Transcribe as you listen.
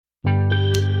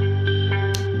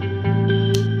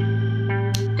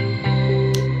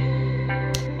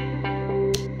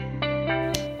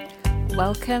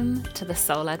Welcome to the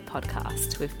Soul Led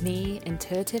podcast with me,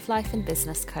 intuitive life and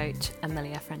business coach,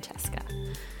 Amelia Francesca.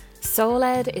 Soul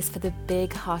Led is for the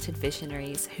big-hearted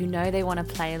visionaries who know they want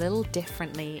to play a little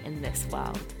differently in this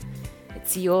world.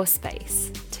 It's your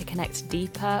space to connect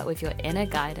deeper with your inner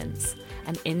guidance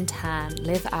and in turn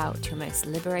live out your most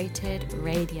liberated,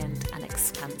 radiant and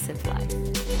expansive life.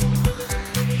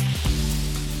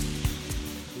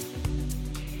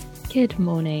 Good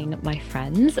morning, my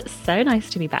friends. So nice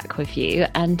to be back with you.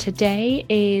 And today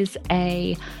is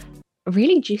a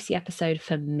really juicy episode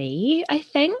for me, I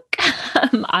think.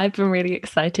 I've been really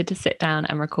excited to sit down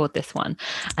and record this one.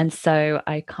 And so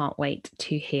I can't wait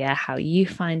to hear how you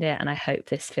find it. And I hope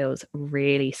this feels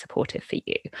really supportive for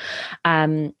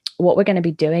you. What we're going to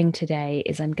be doing today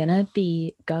is I'm going to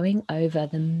be going over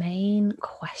the main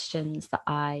questions that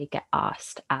I get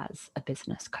asked as a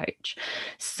business coach.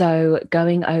 So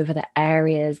going over the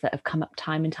areas that have come up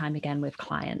time and time again with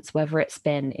clients, whether it's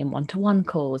been in one-to-one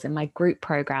calls, in my group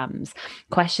programs,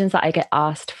 questions that I get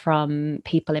asked from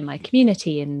people in my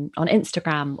community and on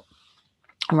Instagram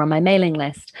or on my mailing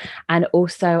list. And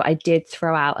also I did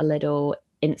throw out a little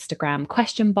Instagram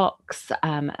question box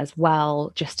as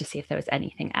well, just to see if there was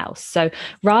anything else. So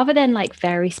rather than like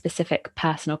very specific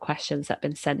personal questions that have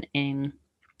been sent in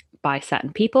by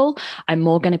certain people, I'm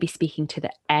more going to be speaking to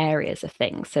the areas of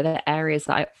things. So the areas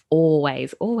that I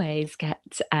always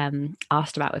get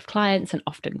asked about with clients and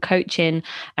often coaching,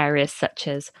 areas such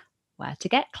as where to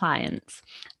get clients,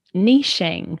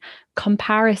 niching,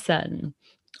 comparison,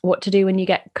 what to do when you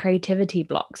get creativity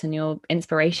blocks and your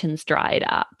inspiration's dried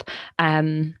up,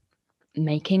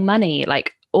 making money,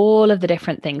 like all of the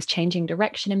different things, changing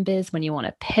direction in biz when you want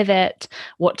to pivot,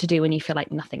 what to do when you feel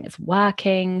like nothing is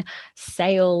working,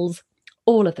 sales,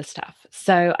 all of the stuff.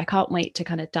 So I can't wait to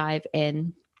kind of dive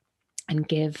in and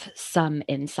give some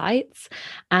insights.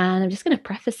 And I'm just going to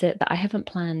preface it that I haven't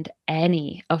planned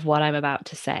any of what I'm about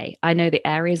to say. I know the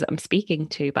areas that I'm speaking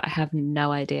to, but I have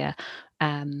no idea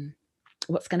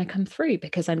what's going to come through,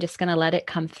 because I'm just going to let it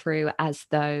come through as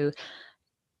though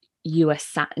you are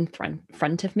sat in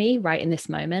front of me right in this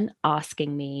moment,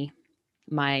 asking me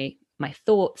my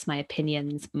thoughts, my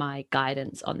opinions, my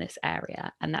guidance on this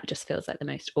area. And that just feels like the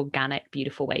most organic,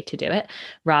 beautiful way to do it,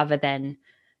 rather than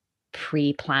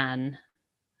pre-plan,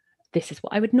 this is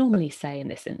what I would normally say in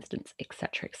this instance,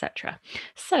 etc., etc.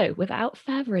 So without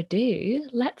further ado,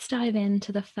 let's dive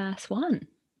into the first one.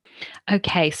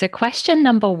 Okay, so question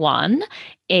number one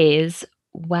is,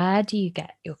 where do you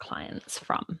get your clients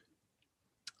from?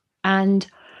 And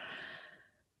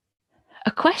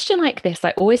a question like this,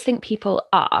 I always think people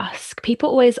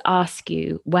always ask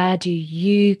you, where do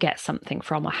you get something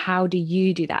from, or how do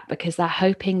you do that? Because they're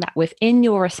hoping that within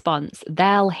your response,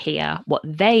 they'll hear what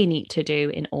they need to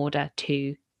do in order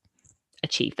to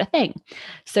achieve the thing.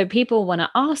 So people want to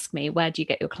ask me, where do you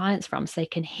get your clients from? So they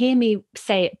can hear me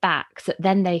say it back, so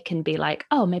then they can be like,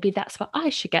 oh, maybe that's where I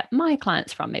should get my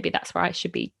clients from. Maybe that's where I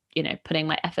should be, putting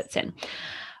my efforts in.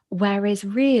 Whereas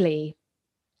really,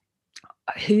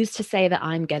 who's to say that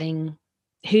I'm doing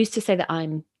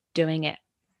it,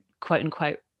 quote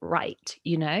unquote, right,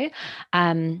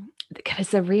 because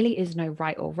there really is no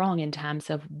right or wrong in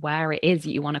terms of where it is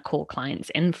you want to call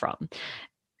clients in from.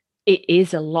 It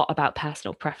is a lot about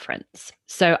personal preference.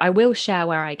 So I will share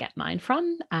where I get mine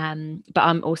from, but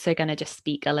I'm also going to just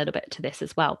speak a little bit to this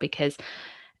as well, because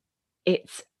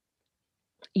it's,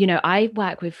 I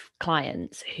work with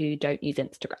clients who don't use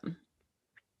Instagram,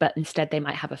 but instead they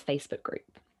might have a Facebook group.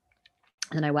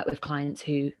 And I work with clients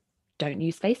who don't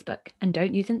use Facebook and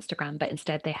don't use Instagram, but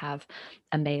instead they have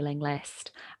a mailing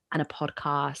list and a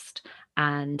podcast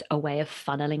and a way of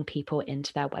funneling people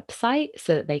into their website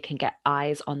so that they can get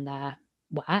eyes on their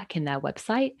work in their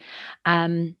website.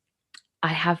 I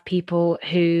have people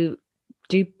who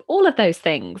do all of those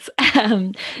things.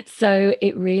 So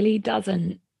it really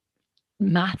doesn't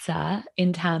matter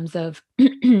in terms of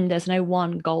there's no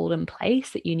one golden place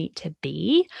that you need to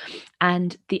be.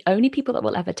 And the only people that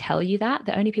will ever tell you that,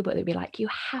 the only people that will be like, you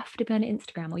have to be on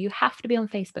Instagram, or you have to be on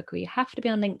Facebook, or you have to be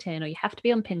on LinkedIn, or you have to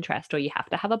be on Pinterest, or you have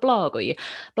to have a blog, or you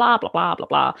blah, blah, blah, blah,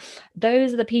 blah.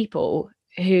 Those are the people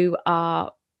who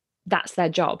are, that's their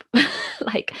job.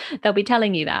 Like they'll be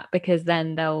telling you that because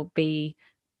then they'll be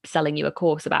selling you a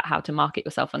course about how to market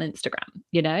yourself on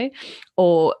Instagram,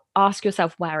 or ask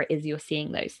yourself where it is you're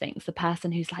seeing those things. The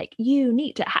person who's like, you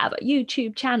need to have a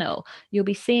YouTube channel, you'll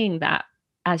be seeing that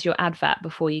as your advert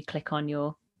before you click on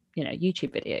your,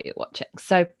 YouTube video you're watching.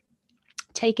 So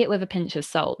take it with a pinch of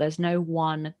salt. There's no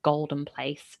one golden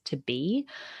place to be.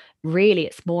 Really,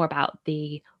 it's more about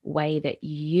the way that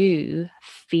you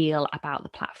feel about the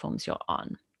platforms you're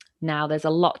on. Now, there's a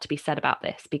lot to be said about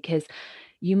this, because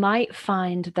you might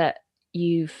find that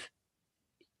you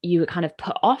kind of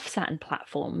put off certain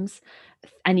platforms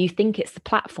and you think it's the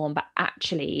platform, but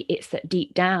actually it's that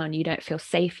deep down you don't feel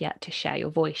safe yet to share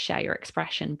your voice, share your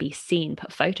expression, be seen,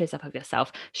 put photos up of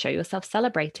yourself, show yourself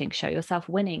celebrating, show yourself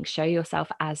winning, show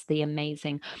yourself as the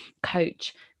amazing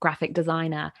coach, graphic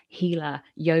designer, healer,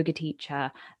 yoga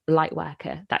teacher, light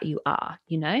worker that you are,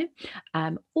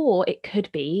 or it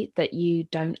could be that you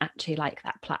don't actually like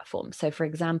that platform. So for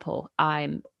example,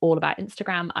 I'm all about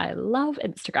Instagram. I love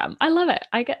Instagram. I love it.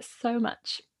 I get so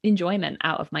much enjoyment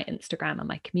out of my Instagram and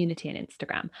my community in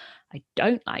Instagram. I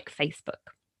don't like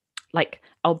Facebook. Like,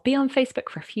 I'll be on Facebook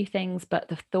for a few things, but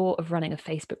the thought of running a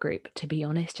Facebook group, to be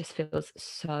honest, just feels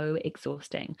so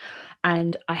exhausting.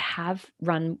 And I have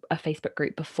run a Facebook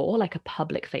group before, like a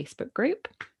public Facebook group,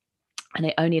 and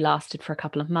it only lasted for a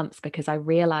couple of months because I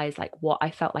realized like what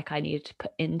I felt like I needed to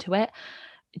put into it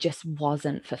just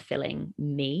wasn't fulfilling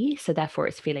me. So therefore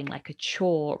it's feeling like a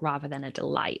chore rather than a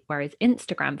delight. Whereas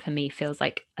Instagram for me feels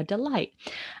like a delight.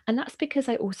 And that's because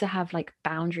I also have like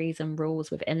boundaries and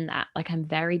rules within that. Like, I'm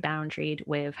very boundaried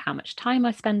with how much time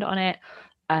I spend on it,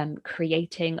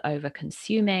 creating over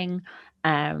consuming.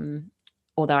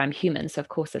 Although I'm human, so of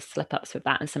course there's slip ups with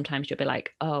that. And sometimes you'll be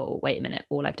like, oh, wait a minute,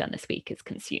 all I've done this week is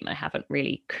consume. I haven't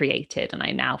really created. And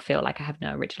I now feel like I have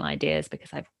no original ideas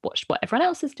because I've watched what everyone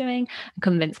else is doing and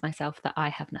convinced myself that I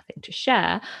have nothing to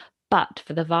share. But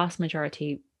for the vast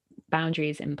majority,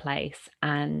 boundaries in place.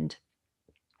 And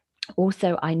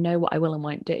also, I know what I will and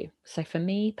won't do. So for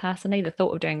me personally, the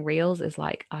thought of doing reels is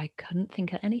like, I couldn't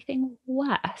think of anything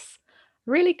worse.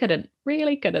 Really couldn't,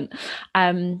 really couldn't.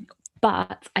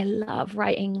 But I love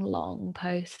writing long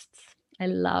posts. I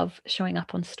love showing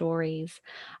up on stories.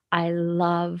 I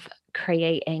love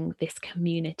creating this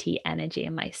community energy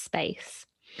in my space.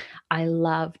 I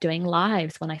love doing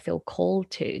lives when I feel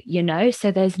called to.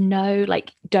 So there's no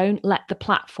like, don't let the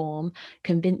platform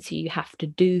convince you have to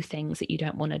do things that you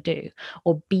don't want to do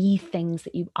or be things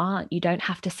that you aren't. You don't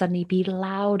have to suddenly be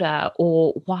louder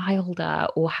or wilder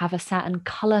or have a certain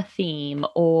color theme,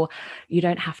 or you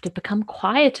don't have to become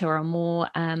quieter or more,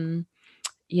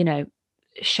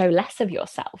 show less of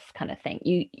yourself kind of thing.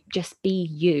 You just be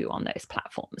you on those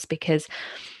platforms, because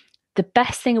the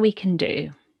best thing we can do,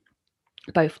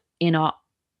 both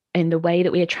in the way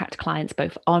that we attract clients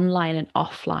both online and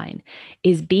offline,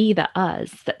 is be the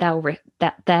us that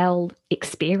they'll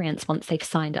experience once they've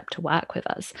signed up to work with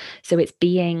us. So it's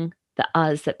being the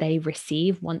us that they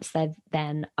receive once they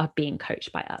then are being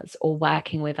coached by us or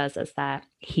working with us as their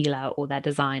healer or their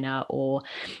designer or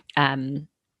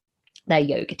their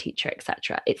yoga teacher,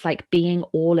 etc. It's like being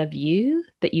all of you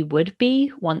that you would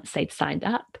be once they'd signed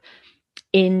up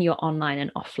in your online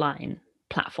and offline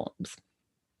platforms.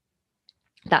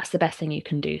 That's the best thing you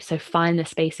can do. So find the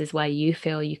spaces where you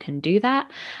feel you can do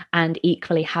that, and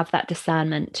equally have that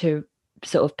discernment to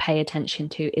sort of pay attention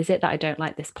to, is it that I don't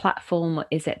like this platform, or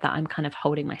is it that I'm kind of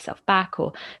holding myself back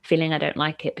or feeling I don't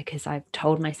like it because I've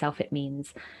told myself it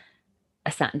means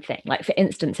a certain thing. Like, for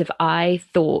instance, if I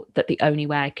thought that the only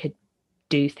way I could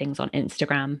do things on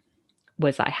Instagram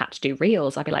was that I had to do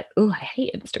reels, I'd be like, oh, I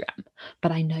hate Instagram.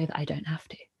 But I know that I don't have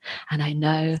to. And I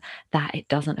know that it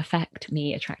doesn't affect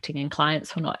me attracting in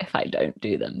clients or not if I don't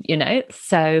do them,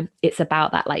 So it's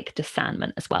about that like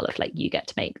discernment as well, of like, you get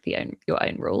to make your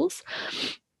own rules.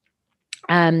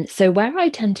 So where I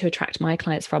tend to attract my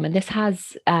clients from, and this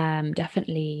has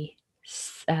definitely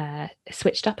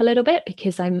switched up a little bit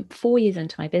because I'm 4 years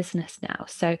into my business now.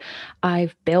 So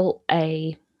I've built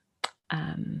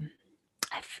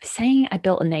saying I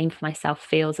built a name for myself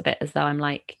feels a bit as though I'm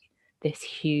like this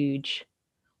huge,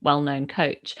 well-known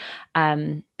coach.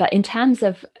 But in terms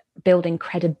of building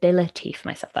credibility for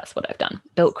myself, that's what I've done,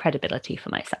 built credibility for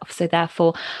myself. So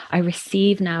therefore, I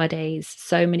receive nowadays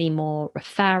so many more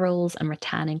referrals and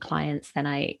returning clients than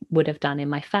I would have done in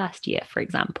my first year, for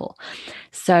example.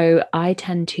 So I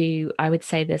would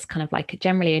say there's kind of like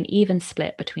generally an even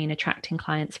split between attracting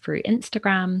clients through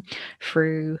Instagram,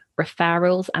 through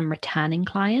referrals, and returning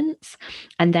clients.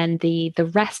 And then the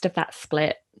rest of that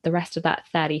split, the rest of that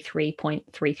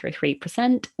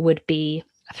 33.333% would be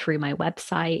through my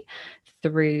website,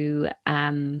 through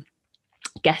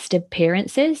guest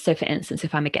appearances. So for instance,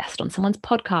 if I'm a guest on someone's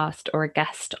podcast or a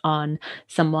guest on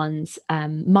someone's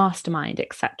mastermind,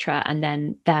 etc., and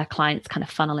then their clients kind of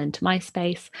funnel into my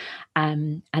space,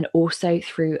 and also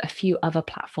through a few other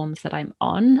platforms that I'm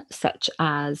on, such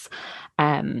as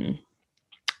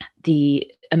the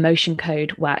emotion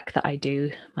code work that I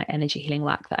do, my energy healing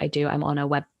work that I do. I'm on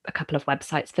a couple of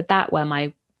websites for that, where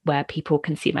my where people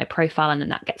can see my profile, and then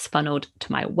that gets funneled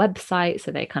to my website,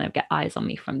 so they kind of get eyes on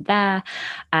me from there.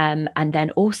 And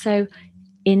then also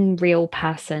in real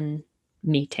person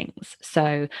meetings.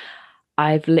 So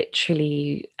I've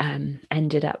literally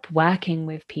ended up working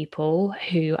with people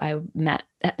who I met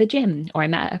at the gym, or I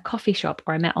met at a coffee shop,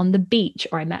 or I met on the beach,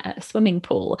 or I met at a swimming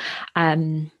pool.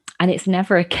 And it's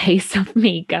never a case of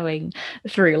me going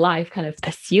through life kind of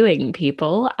pursuing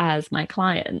people as my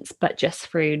clients, but just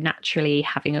through naturally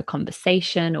having a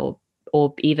conversation,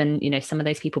 or even, you know, some of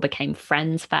those people became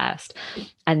friends first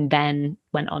and then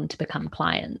went on to become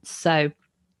clients. So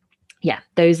yeah,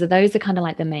 those are kind of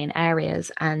like the main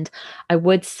areas. And I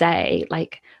would say,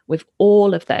 like, with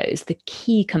all of those, the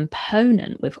key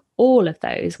component with all of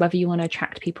those, whether you want to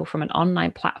attract people from an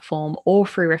online platform or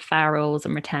through referrals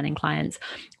and returning clients,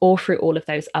 or through all of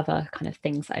those other kind of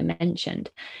things that I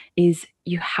mentioned, is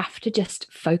you have to just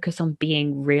focus on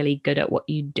being really good at what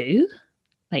you do.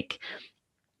 Like,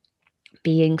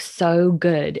 being so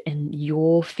good in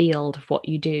your field of what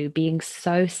you do, being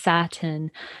so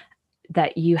certain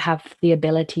that you have the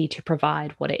ability to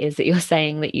provide what it is that you're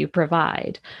saying that you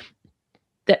provide,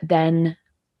 that then,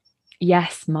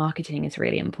 yes, marketing is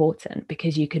really important,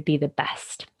 because you could be the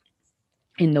best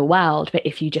in the world, but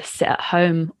if you just sit at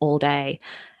home all day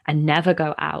and never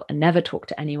go out and never talk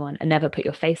to anyone and never put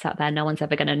your face out there, no one's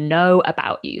ever going to know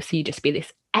about you. So you just be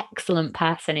this excellent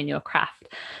person in your craft,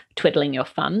 twiddling your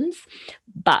thumbs.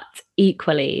 But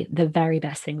equally, the very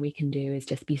best thing we can do is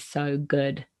just be so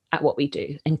good at what we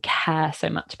do and care so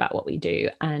much about what we do,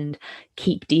 and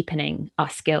keep deepening our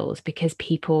skills, because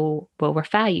people will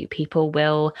refer you, people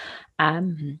will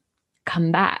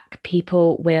come back,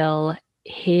 people will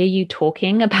hear you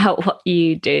talking about what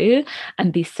you do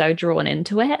and be so drawn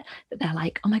into it that they're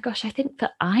like, oh my gosh, I think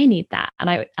that I need that. And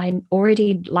I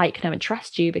already like, know, and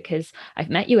trust you because I've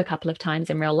met you a couple of times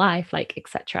in real life, like,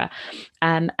 etc.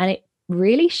 And it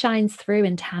really shines through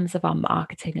in terms of our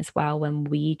marketing as well, when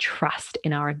we trust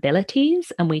in our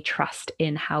abilities and we trust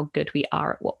in how good we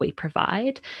are at what we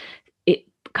provide. It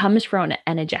comes from an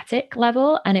energetic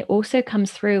level, and it also comes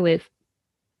through with,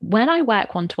 when I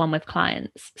work one-to-one with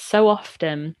clients, so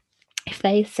often, if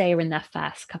they say are in their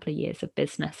first couple of years of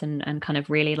business, and kind of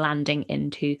really landing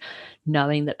into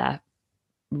knowing that they're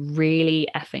really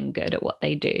effing good at what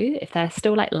they do, if they're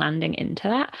still like landing into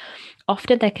that,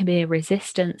 often there can be a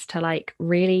resistance to like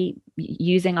really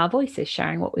using our voices,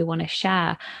 sharing what we want to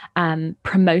share,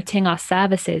 promoting our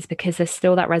services, because there's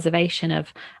still that reservation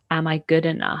of, am I good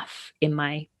enough in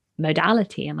my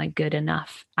modality? Am I good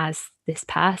enough as this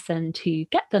person to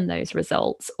get them those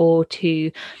results, or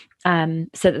to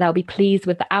so that they'll be pleased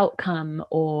with the outcome,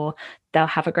 or they'll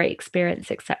have a great experience,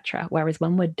 etc. Whereas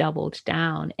when we're doubled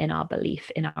down in our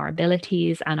belief in our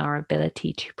abilities and our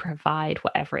ability to provide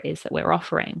whatever it is that we're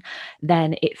offering,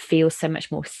 then it feels so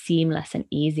much more seamless and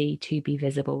easy to be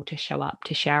visible, to show up,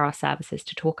 to share our services,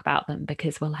 to talk about them,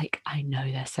 because we're like, I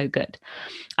know they're so good.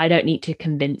 I don't need to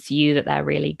convince you that they're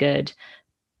really good,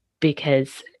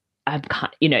 because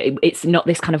it's not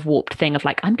this kind of warped thing of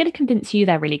like, I'm going to convince you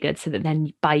they're really good, so that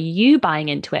then by you buying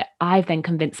into it, I've then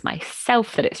convinced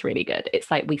myself that it's really good. It's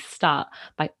like we start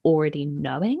by already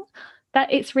knowing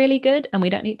that it's really good, and we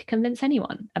don't need to convince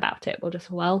anyone about it. We'll just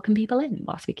welcome people in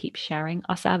whilst we keep sharing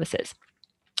our services.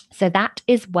 So that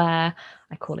is where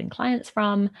I call in clients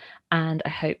from, and I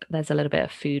hope there's a little bit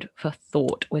of food for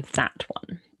thought with that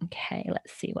one. Okay,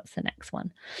 let's see what's the next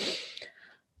one.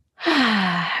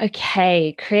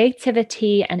 Okay,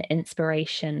 creativity and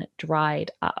inspiration dried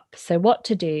up. So what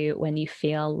to do when you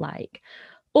feel like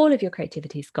all of your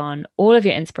creativity is gone, all of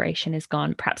your inspiration is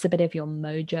gone, perhaps a bit of your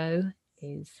mojo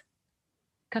is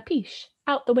capiche,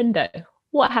 out the window.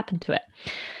 What happened to it?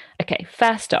 Okay,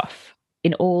 first off,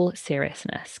 in all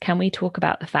seriousness, can we talk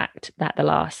about the fact that the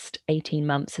last 18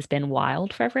 months has been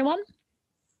wild for everyone?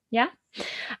 Yeah.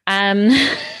 And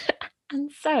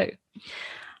so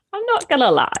I'm not going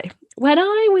to lie. When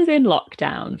I was in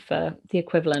lockdown for the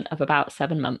equivalent of about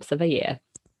 7 months of a year,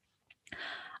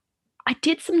 I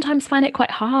did sometimes find it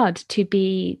quite hard to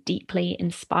be deeply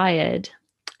inspired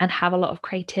and have a lot of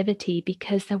creativity,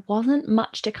 because there wasn't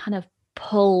much to kind of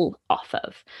pull off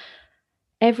of.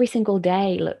 Every single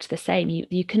day looked the same.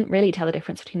 You couldn't really tell the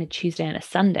difference between a Tuesday and a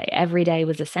Sunday. Every day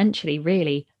was essentially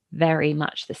really very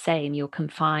much the same. You're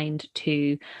confined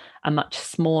to a much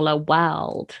smaller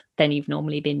world than you've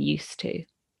normally been used to.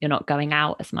 You're not going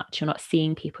out as much. You're not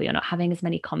seeing people. You're not having as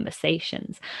many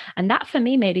conversations. And that for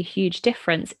me made a huge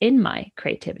difference in my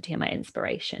creativity and my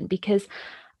inspiration, because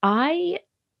I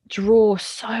draw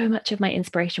so much of my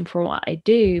inspiration for what I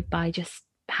do by just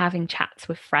having chats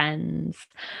with friends,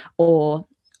 or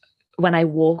when I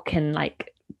walk and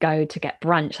like go to get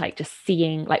brunch, like just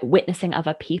seeing, like witnessing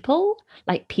other people,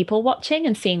 like people watching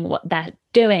and seeing what they're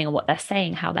doing or what they're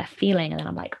saying, how they're feeling. And then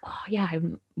I'm like, oh yeah, I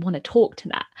want to talk to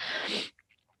that.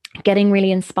 Getting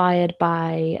really inspired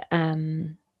by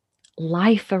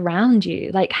life around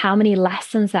you, like how many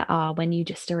lessons there are when you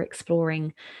just are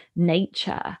exploring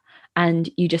nature, and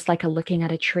you just like are looking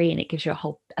at a tree and it gives you a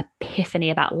whole epiphany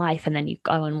about life, and then you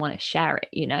go and want to share it,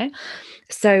 you know?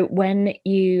 So when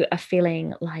you are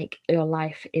feeling like your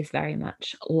life is very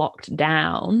much locked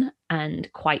down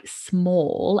and quite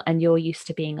small, and you're used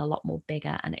to being a lot more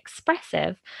bigger and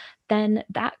expressive, then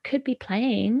that could be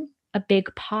playing a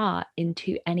big part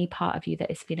into any part of you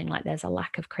that is feeling like there's a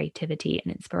lack of creativity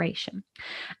and inspiration.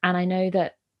 And I know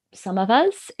that some of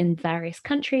us in various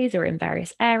countries or in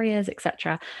various areas,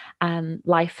 etc.,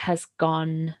 life has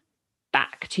gone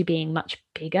back to being much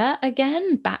bigger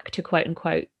again, back to quote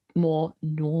unquote more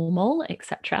normal,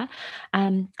 etc.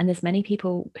 And there's many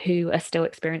people who are still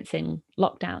experiencing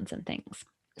lockdowns and things.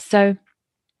 So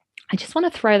I just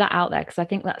want to throw that out there because I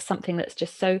think that's something that's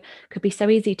just so could be so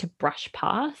easy to brush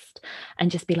past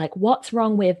and just be like, what's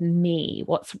wrong with me?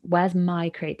 Where's my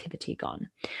creativity gone?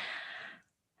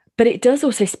 But it does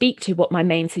also speak to what my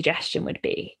main suggestion would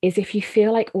be is if you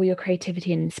feel like all your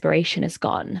creativity and inspiration is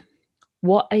gone,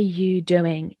 what are you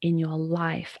doing in your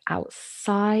life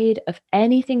outside of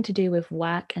anything to do with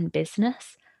work and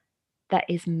business that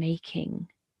is making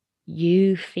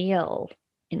you feel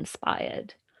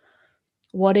inspired?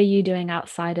 What are you doing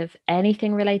outside of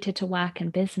anything related to work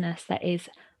and business that is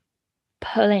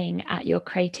pulling at your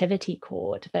creativity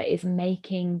cord, that is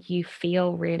making you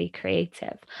feel really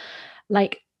creative?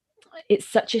 Like, it's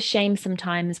such a shame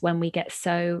sometimes when we get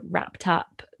so wrapped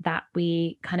up that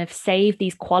we kind of save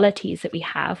these qualities that we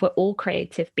have. We're all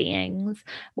creative beings,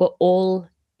 we're all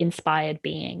inspired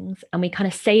beings, and we kind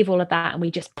of save all of that and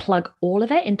we just plug all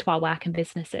of it into our work and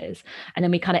businesses. And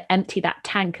then we kind of empty that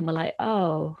tank and we're like,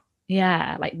 oh,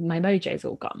 yeah, like my mojo's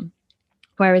all gone.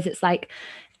 Whereas it's like,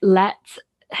 let's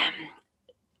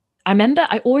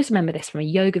I always remember this from a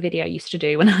yoga video I used to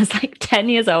do when I was like 10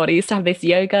 years old. I used to have this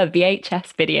yoga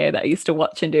VHS video that I used to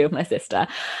watch and do with my sister.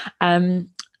 Um,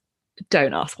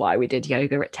 don't ask why we did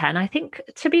yoga at 10. I think,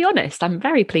 to be honest, I'm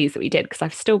very pleased that we did because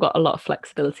I've still got a lot of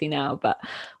flexibility now, but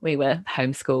we were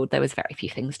homeschooled. There was very few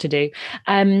things to do.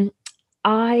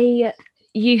 I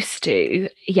used to,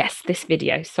 yes, this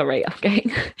video, sorry, I'm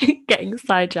getting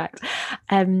sidetracked.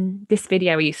 This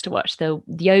video I used to watch, the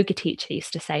yoga teacher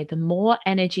used to say, the more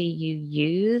energy you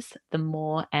use, the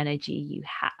more energy you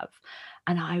have.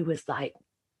 And I was like,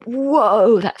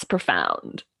 whoa, that's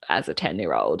profound as a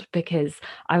 10-year-old, because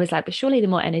I was like, but surely the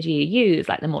more energy you use,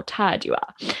 like the more tired you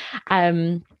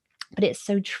are. But it's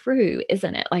so true,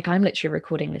 isn't it? Like, I'm literally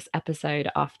recording this episode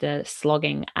after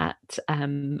slogging at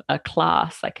a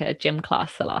class, like a gym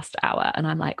class, the last hour. And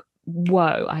I'm like,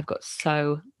 whoa, I've got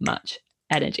so much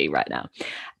energy right now.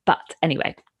 But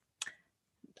anyway,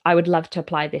 I would love to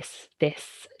apply this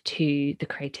to the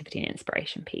creativity and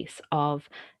inspiration piece of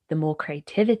the more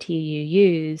creativity you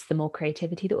use, the more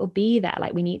creativity that will be there.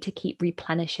 Like, we need to keep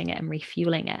replenishing it and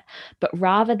refueling it. But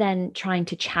rather than trying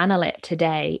to channel it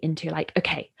today into like,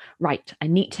 okay, right, I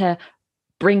need to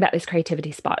bring back this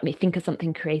creativity spark. Let me think of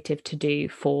something creative to do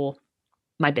for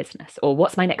my business, or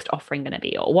what's my next offering going to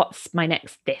be, or what's my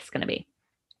next this going to be.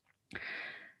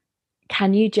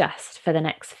 Can you just, for the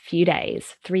next few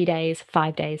days, 3 days,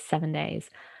 5 days, 7 days,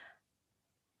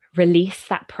 release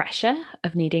that pressure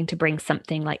of needing to bring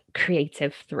something like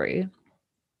creative through,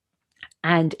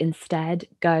 and instead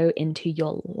go into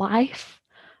your life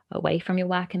away from your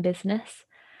work and business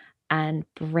and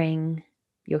bring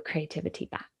your creativity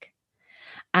back?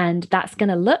 And that's going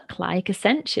to look like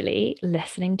essentially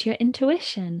listening to your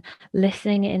intuition,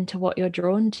 listening into what you're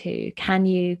drawn to. Can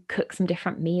you cook some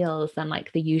different meals than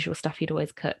like the usual stuff you'd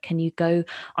always cook? Can you go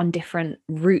on different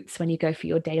routes when you go for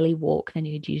your daily walk than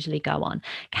you'd usually go on?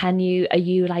 Are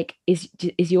you like, is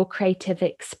your creative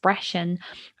expression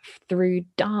through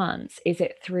dance? Is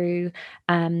it through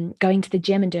going to the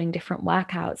gym and doing different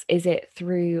workouts? Is it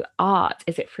through art?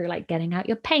 Is it through like getting out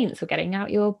your paints or getting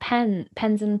out your pens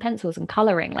and pencils and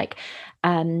coloring? Like,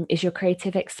 is your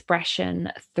creative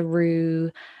expression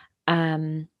through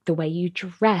the way you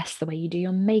dress, the way you do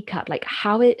your makeup? Like,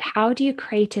 how do you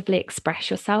creatively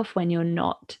express yourself when you're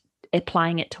not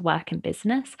applying it to work and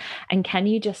business? And can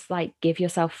you just like give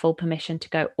yourself full permission to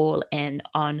go all in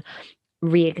on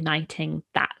reigniting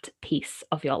that piece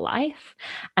of your life?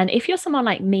 And if you're someone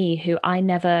like me, who I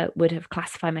never would have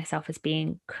classified myself as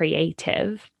being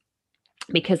creative,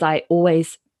 because I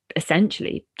always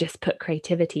essentially just put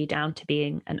creativity down to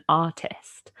being an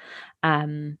artist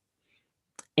in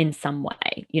some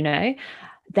way,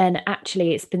 then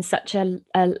actually it's been such a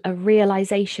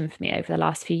realization for me over the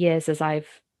last few years, as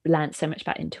I've learned so much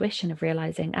about intuition, of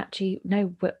realizing actually,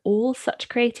 no, we're all such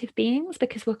creative beings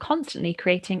because we're constantly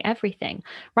creating everything.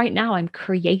 Right now, I'm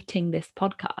creating this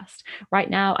podcast. Right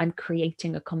now, I'm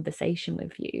creating a conversation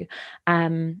with you.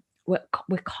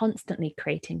 We're constantly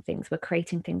creating things. We're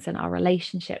creating things in our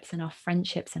relationships, in our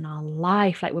friendships, in our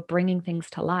life. Like, we're bringing things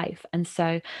to life. And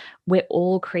so we're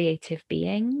all creative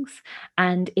beings.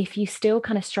 And if you still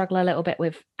kind of struggle a little bit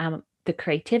with the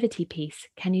creativity piece,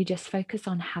 can you just focus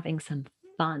on having some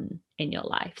fun in your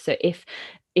life? So if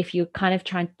you're kind of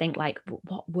trying to think like,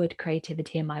 what would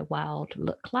creativity in my world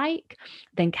look like,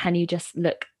 then can you just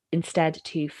look instead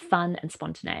to fun and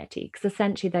spontaneity? Because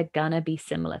essentially they're gonna be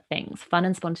similar things. Fun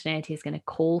and spontaneity is going to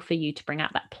call for you to bring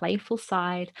out that playful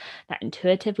side, that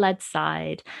intuitive led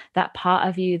side, that part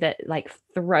of you that like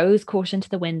throws caution to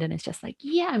the wind and is just like,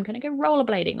 yeah, I'm going to go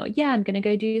rollerblading, or yeah, I'm going to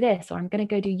go do this, or I'm going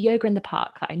to go do yoga in the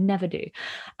park that I never do.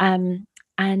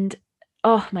 And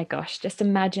oh my gosh, just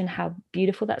imagine how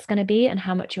beautiful that's going to be, and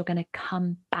how much you're going to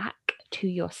come back to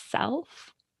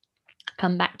yourself,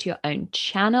 come back to your own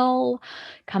channel,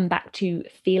 come back to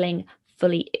feeling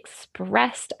fully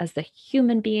expressed as the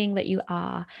human being that you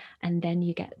are. And then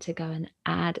you get to go and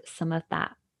add some of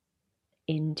that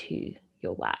into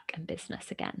your work and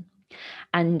business again.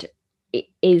 And it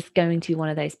is going to be one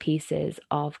of those pieces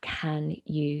of, can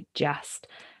you just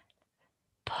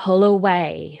pull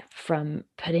away from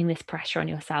putting this pressure on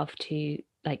yourself to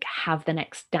like have the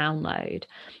next download,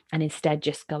 and instead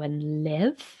just go and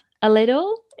live a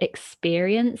little,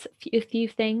 experience a few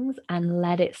things, and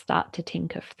let it start to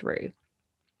tinker through.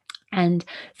 And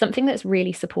something that's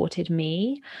really supported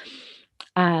me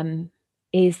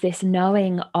is this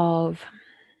knowing of,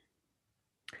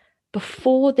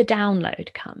 before the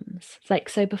download comes, it's like,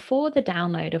 so before the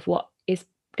download of what is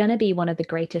going to be one of the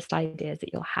greatest ideas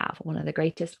that you'll have, one of the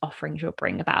greatest offerings you'll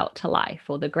bring about to life,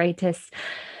 or the greatest,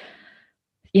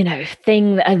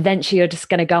 thing that eventually you're just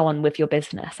going to go on with your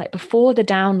business, like before the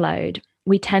download,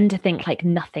 we tend to think like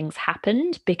nothing's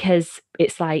happened, because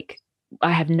it's like,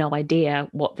 I have no idea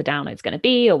what the download's going to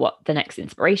be, or what the next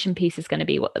inspiration piece is going to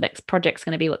be, what the next project's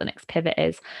going to be, what the next pivot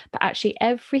is. But actually,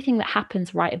 everything that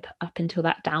happens right up until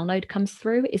that download comes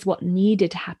through is what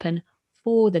needed to happen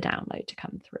for the download to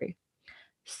come through.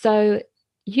 So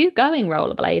you going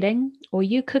rollerblading, or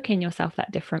you cooking yourself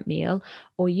that different meal,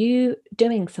 or you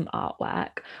doing some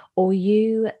artwork, or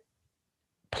you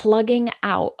plugging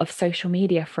out of social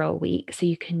media for a week so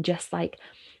you can just like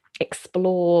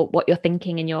explore what you're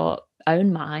thinking in your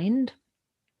own mind,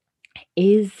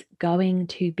 is going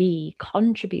to be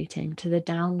contributing to the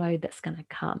download that's going to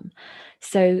come.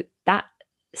 So that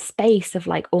space of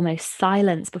like almost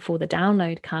silence before the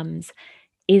download comes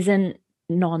isn't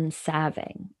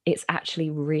non-serving, it's actually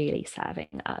really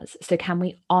serving us. So can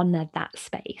we honor that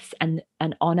space and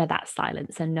honor that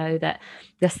silence, and know that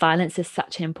the silence is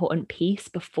such an important piece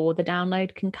before the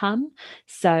download can come?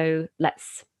 So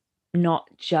let's not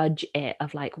judge it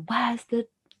of like, where's the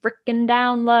freaking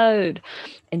download?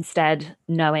 Instead,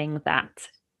 knowing that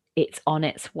it's on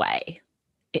its way,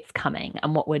 it's coming,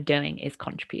 and what we're doing is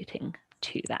contributing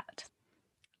to that.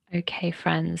 Okay,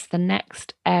 friends, the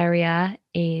next area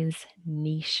is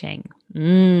niching.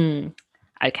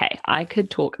 Okay, I could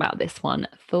talk about this one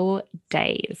for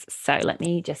days. So let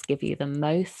me just give you the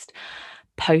most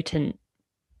potent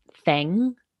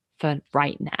thing for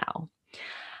right now.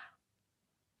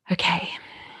 Okay,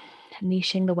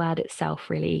 niching, the word itself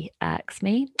really irks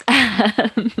me.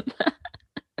 I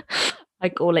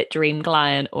call it dream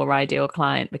client or ideal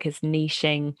client, because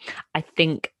niching, I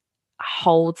think,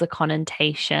 holds a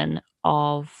connotation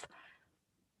of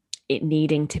it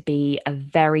needing to be a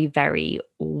very, very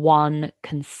one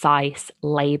concise,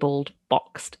 labeled,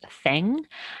 boxed thing.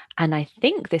 And I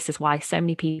think this is why so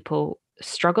many people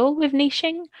struggle with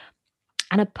niching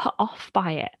and are put off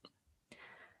by it.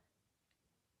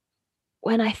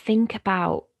 When I think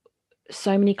about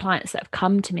so many clients that have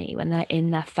come to me when they're in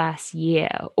their first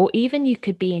year, or even you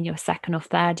could be in your second or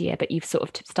third year, but you've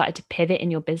sort of started to pivot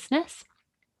in your business.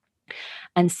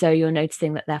 And so you're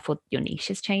noticing that therefore your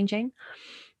niche is changing.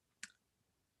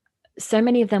 So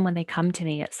many of them, when they come to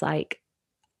me, it's like,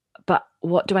 but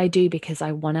what do I do? Because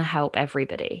I want to help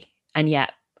everybody. And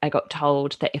yet I got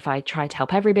told that if I try to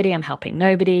help everybody, I'm helping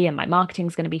nobody, and my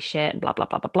marketing's going to be shit, and blah, blah,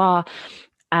 blah, blah,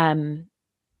 blah.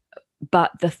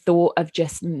 But the thought of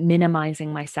just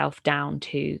minimizing myself down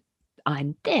to,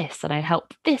 I'm this and I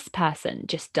help this person,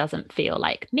 just doesn't feel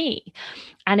like me.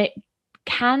 And it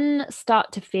can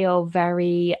start to feel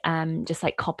very just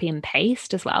like copy and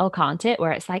paste as well, can't it?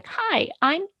 Where it's like, hi,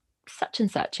 I'm such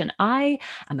and such, and I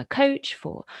am a coach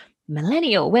for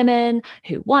millennial women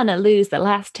who want to lose the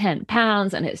last 10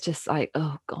 pounds. And it's just like,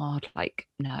 oh God, like,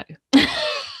 no.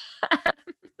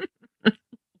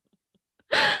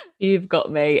 You've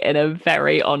got me in a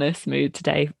very honest mood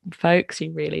today, folks.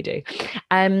 You really do.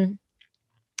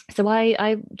 So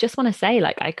I just want to say,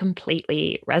 like, I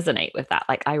completely resonate with that.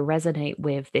 Like, I resonate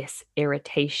with this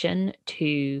irritation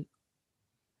to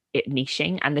it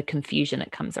niching and the confusion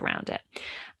that comes around it.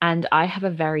 And I have a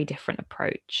very different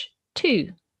approach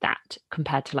to that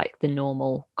compared to like the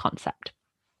normal concept.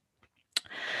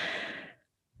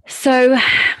 So,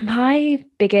 my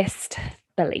biggest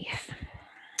belief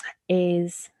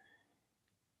is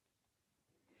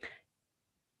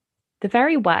the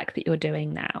very work that you're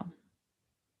doing now,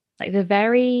 like the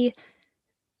very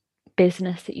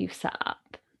business that you've set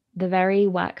up, the very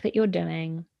work that you're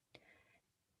doing,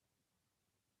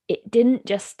 it didn't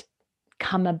just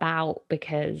come about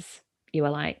because you were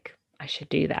like, I should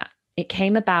do that. It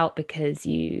came about because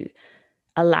you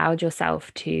allowed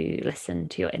yourself to listen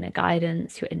to your inner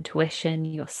guidance, your intuition,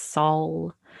 your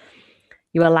soul.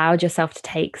 You allowed yourself to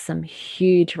take some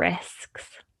huge risks.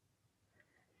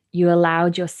 You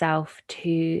allowed yourself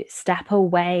to step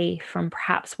away from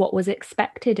perhaps what was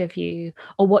expected of you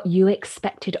or what you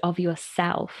expected of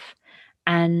yourself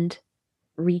and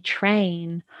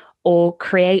retrain or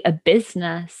create a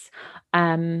business,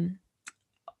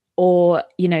 or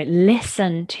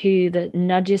listen to the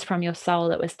nudges from your soul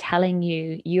that was telling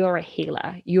you you're a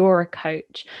healer, you're a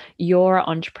coach, you're an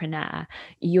entrepreneur,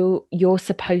 you're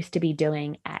supposed to be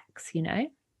doing X,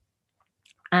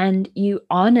 and you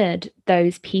honored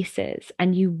those pieces,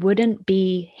 and you wouldn't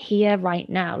be here right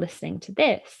now listening to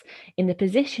this in the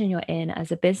position you're in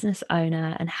as a business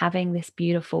owner and having this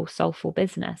beautiful soulful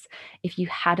business if you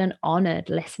hadn't honored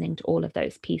listening to all of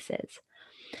those pieces.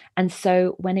 And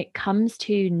so when it comes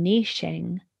to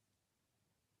niching,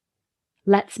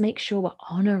 let's make sure we're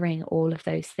honoring all of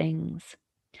those things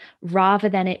rather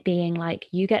than it being like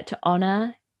you get to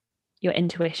honor your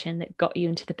intuition that got you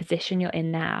into the position you're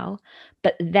in now.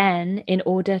 But then in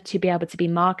order to be able to be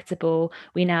marketable,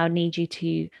 we now need you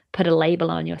to put a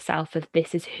label on yourself of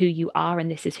this is who you are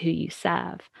and this is who you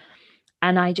serve.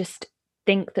 And I just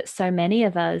think that so many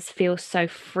of us feel so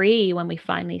free when we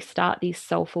finally start these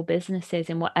soulful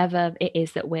businesses in whatever it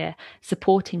is that we're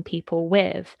supporting people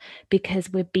with,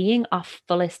 because we're being our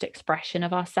fullest expression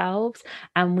of ourselves,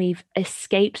 and we've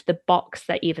escaped the box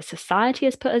that either society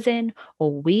has put us in,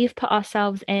 or we've put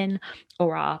ourselves in,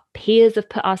 or our peers have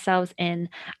put ourselves in,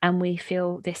 and we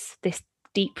feel this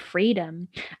deep freedom.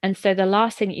 And so the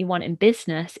last thing that you want in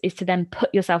business is to then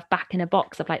put yourself back in a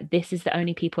box of like, this is the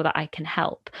only people that I can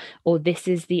help, or this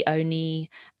is the only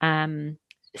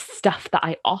stuff that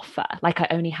I offer. Like I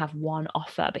only have one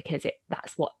offer because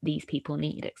that's what these people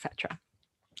need, etc.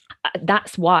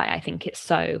 That's why I think it's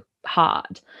so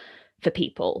hard for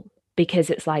people, because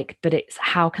it's like, but it's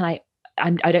how can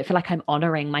I don't feel like I'm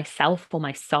honoring myself or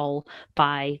my soul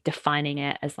by defining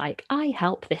it as like, I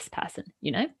help this person,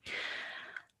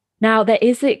 Now, there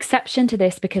is an exception to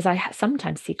this, because I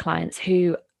sometimes see clients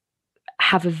who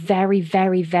have a very,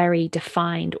 very, very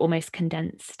defined, almost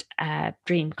condensed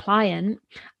dream client,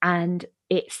 and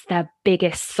it's their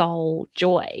biggest soul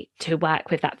joy to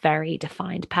work with that very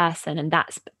defined person. And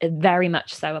that's very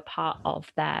much so a part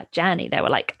of their journey. They were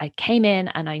like, I came in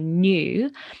and I knew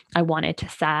I wanted to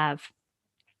serve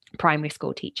primary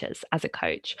school teachers as a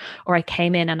coach, or I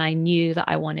came in and I knew that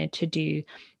I wanted to do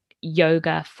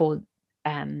yoga for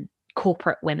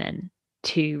corporate women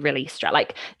to release stress.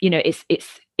 Like,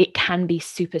 it can be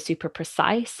super, super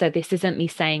precise. So this isn't me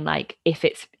saying like,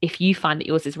 if you find that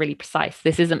yours is really precise,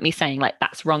 this isn't me saying like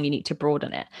that's wrong, you need to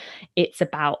broaden it. It's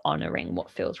about honoring what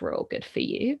feels real good for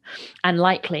you. And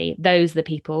likely those are the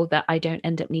people that I don't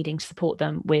end up needing to support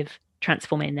them with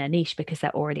transforming their niche, because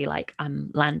they're already like, I'm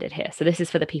landed here. So this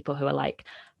is for the people who are like,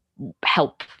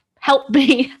 help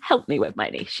me with my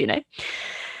niche,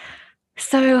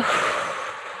 So,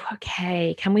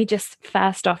 okay, can we just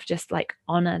first off just like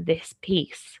honor this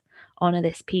piece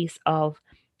of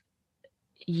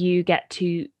you get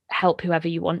to help whoever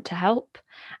you want to help.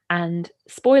 And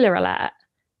spoiler alert,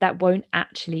 that won't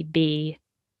actually be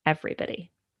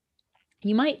everybody.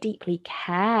 You might deeply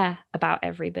care about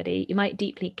everybody. You might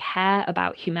deeply care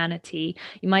about humanity.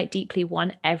 You might deeply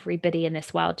want everybody in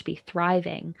this world to be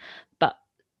thriving. But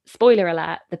spoiler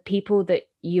alert, the people that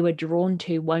you are drawn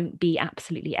to won't be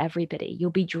absolutely everybody. You'll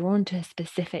be drawn to a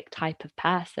specific type of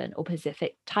person or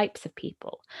specific types of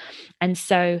people. And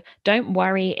so don't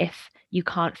worry if you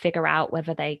can't figure out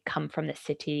whether they come from the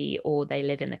city or they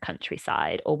live in the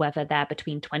countryside, or whether they're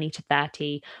between 20 to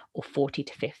 30 or 40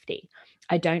 to 50.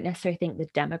 I don't necessarily think the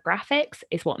demographics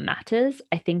is what matters.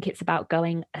 I think it's about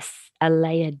going a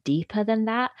layer deeper than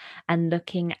that and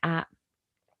looking at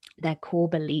their core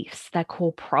beliefs, their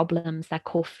core problems, their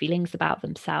core feelings about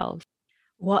themselves,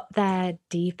 what their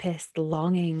deepest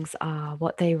longings are,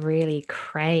 what they really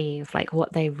crave, like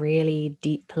what they really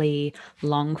deeply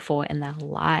long for in their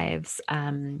lives,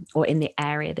 or in the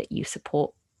area that you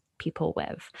support people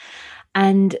with.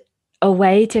 And a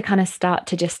way to kind of start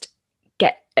to just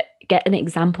get an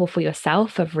example for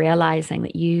yourself of realizing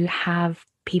that you have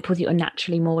people that you're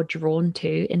naturally more drawn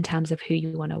to in terms of who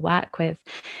you want to work with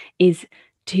is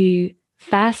to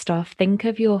first off think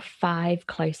of your 5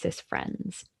 closest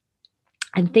friends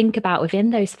and think about within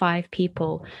those 5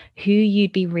 people who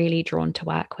you'd be really drawn to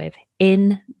work with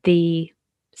in the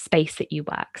space that you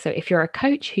work. So if you're a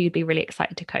coach, who you'd be really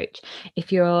excited to coach.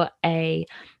 If you're a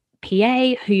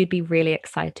PA, who you'd be really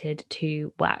excited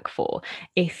to work for.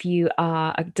 If you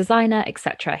are a designer,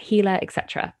 etc., healer,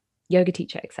 etc., yoga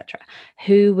teacher, etc.,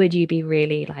 who would you be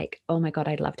really like, oh my God,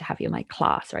 I'd love to have you in my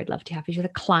class, or I'd love to have you as a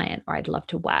client, or I'd love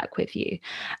to work with you.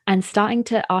 And starting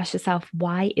to ask yourself,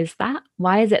 why is that?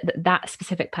 Why is it that that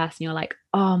specific person you're like,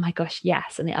 oh my gosh,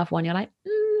 yes. And the other one you're like,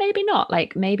 maybe not.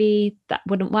 Like maybe that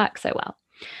wouldn't work so well.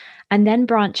 And then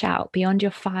branch out beyond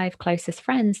your 5 closest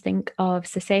friends. Think of,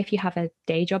 so say if you have a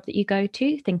day job that you go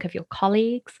to, think of your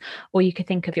colleagues, or you could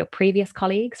think of your previous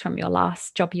colleagues from your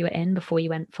last job you were in before you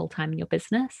went full time in your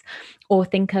business, or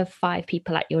think of 5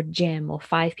 people at your gym, or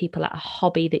 5 people at a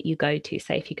hobby that you go to.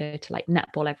 Say if you go to like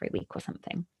netball every week or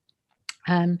something.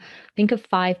 Think of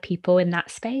 5 people in that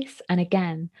space, and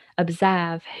again,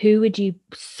 observe who would you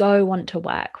so want to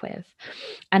work with.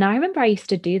 And I remember I used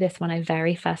to do this when I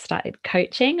very first started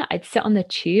coaching. I'd sit on the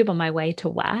tube on my way to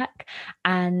work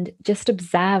and just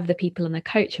observe the people on the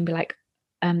coach and be like,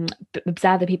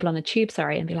 observe the people on the tube,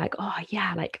 sorry, and be like, oh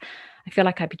yeah, like I feel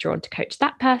like I'd be drawn to coach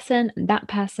that person and that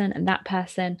person and that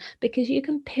person, because you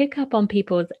can pick up on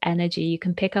people's energy. You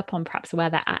can pick up on perhaps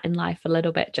where they're at in life a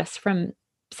little bit just from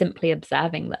simply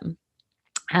observing them.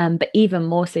 But even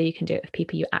more so, you can do it with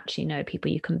people you actually know,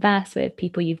 people you converse with,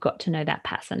 people you've got to know their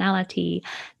personality,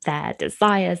 their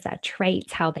desires, their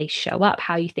traits, how they show up,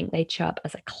 how you think they'd show up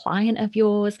as a client of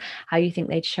yours, how you think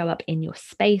they'd show up in your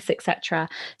space, etc.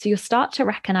 So you'll start to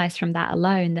recognize from that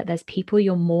alone that there's people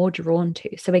you're more drawn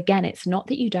to. So again, it's not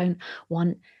that you don't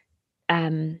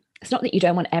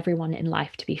want everyone in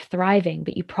life to be thriving,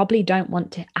 but you probably don't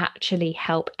want to actually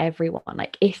help everyone.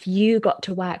 Like if you got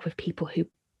to work with people who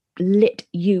lit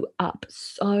you up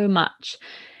so much,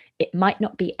 it might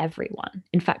not be everyone.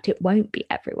 In fact, it won't be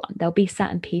everyone. There'll be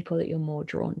certain people that you're more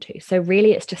drawn to. So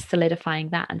really it's just solidifying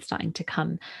that and starting to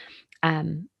come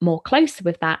more close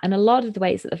with that. And a lot of the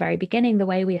ways at the very beginning, the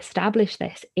way we establish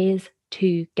this is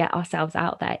to get ourselves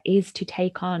out there, is to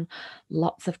take on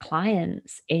lots of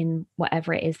clients in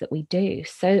whatever it is that we do,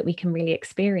 so that we can really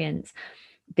experience,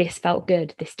 this felt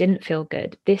good, this didn't feel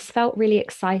good, this felt really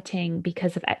exciting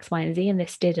because of X, Y, and Z, and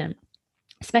this didn't.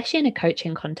 Especially in a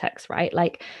coaching context, right?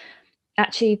 Like,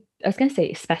 actually, I was going to say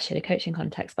especially in a coaching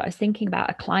context, but I was thinking about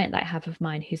a client that I have of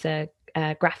mine who's a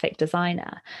graphic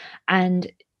designer, and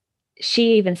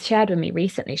she even shared with me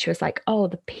recently, she was like, oh,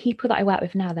 the people that I work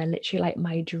with now, they're literally like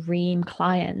my dream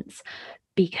clients,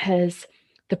 because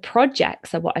the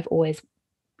projects are what I've always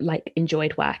like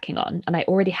enjoyed working on, and I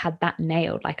already had that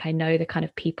nailed. Like I know the kind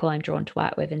of people I'm drawn to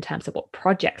work with in terms of what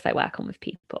projects I work on with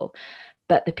people.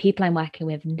 But the people I'm working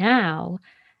with now,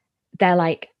 they're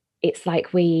like, it's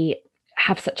like we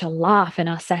have such a laugh in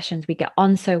our sessions, we get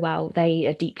on so well, they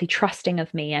are deeply trusting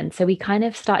of me. And so we kind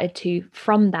of started to,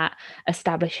 from that,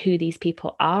 establish who these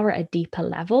people are at a deeper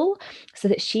level, so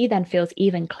that she then feels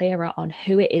even clearer on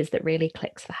who it is that really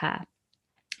clicks for her.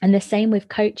 And the same with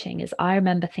coaching. Is I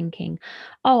remember thinking,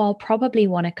 oh, I'll probably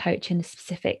want to coach in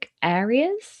specific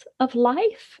areas of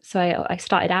life. So I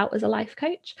started out as a life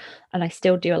coach, and I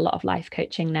still do a lot of life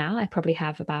coaching now. I probably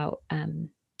have about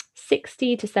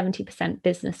 60 to 70%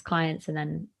 business clients, and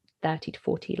then 30 to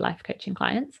 40 life coaching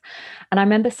clients. And I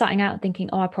remember starting out thinking,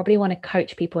 oh, I probably want to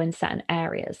coach people in certain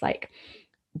areas, like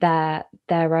their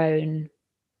own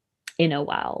inner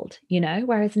world,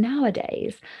 whereas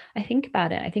nowadays I think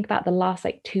about it, I think about the last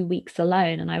like 2 weeks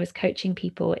alone, and I was coaching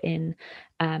people in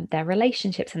their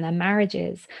relationships and their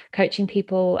marriages, coaching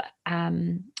people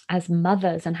as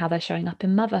mothers and how they're showing up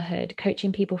in motherhood,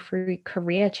 coaching people through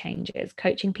career changes,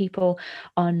 coaching people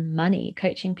on money,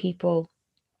 coaching people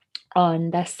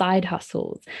on their side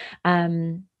hustles,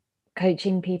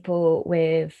 coaching people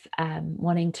with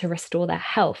wanting to restore their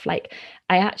health. Like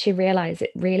I actually realize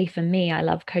it really, for me, I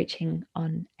love coaching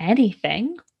on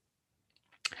anything,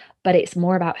 but it's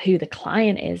more about who the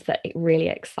client is that it really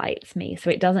excites me. So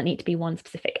it doesn't need to be one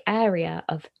specific area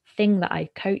of thing that I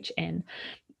coach in.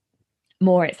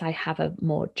 More it's I have a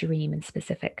more dream and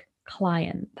specific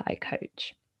client that I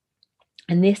coach.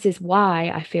 And this is why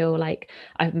I feel like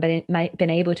I've been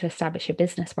able to establish a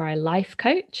business where I life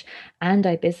coach and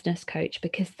I business coach,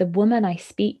 because the woman I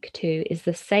speak to is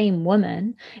the same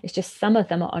woman. It's just some of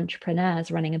them are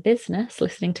entrepreneurs running a business,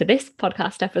 listening to this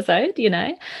podcast episode,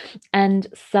 and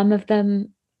some of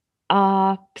them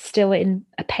are still in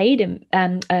a paid in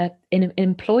an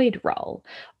employed role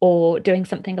or doing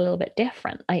something a little bit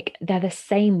different. Like they're the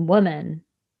same woman,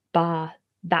 bar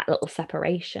that little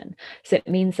separation. So it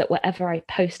means that whatever I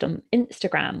post on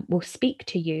Instagram will speak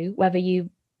to you, whether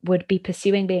you would be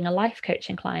pursuing being a life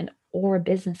coaching client or a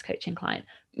business coaching client,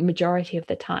 majority of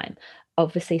the time.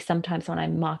 Obviously, sometimes when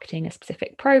I'm marketing a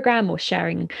specific program or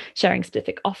sharing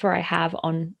specific offer I have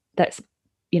on that's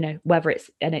whether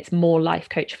it's more life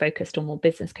coach focused or more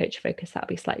business coach focused, that'll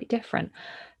be slightly different.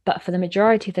 But for the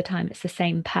majority of the time, it's the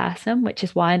same person, which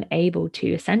is why I'm able to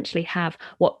essentially have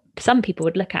what some people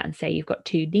would look at and say you've got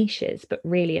two niches, but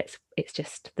really it's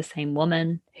just the same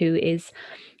woman who is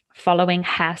following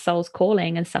her soul's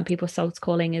calling. And some people's soul's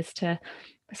calling is to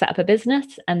set up a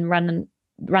business and run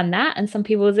that, and some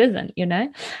people's isn't.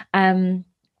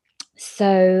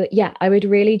 So yeah, I would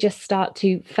really just start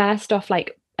to first off,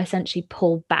 like, essentially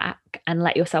pull back and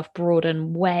let yourself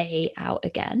broaden way out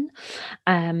again.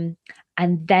 And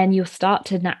then you'll start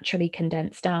to naturally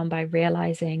condense down by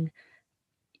realizing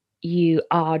you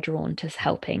are drawn to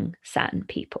helping certain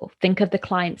people. Think of the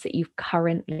clients that you've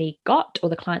currently got or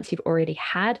the clients you've already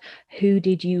had. Who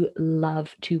did you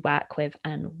love to work with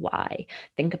and why?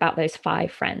 Think about those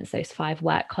 5 friends, those 5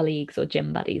 work colleagues or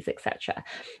gym buddies, etc.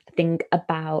 Think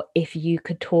about if you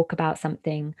could talk about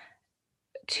something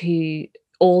to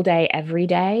all day, every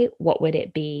day, what would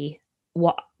it be?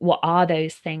 What are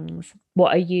those things?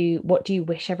 What do you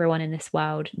wish everyone in this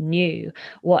world knew?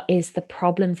 What is the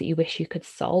problems that you wish you could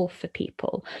solve for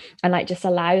people? And like, just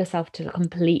allow yourself to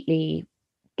completely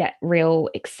get real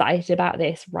excited about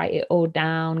this, write it all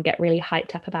down, get really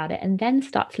hyped up about it, and then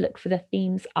start to look for the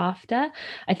themes after.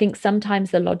 I think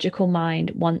sometimes the logical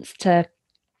mind wants to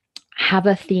have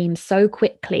a theme so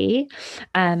quickly,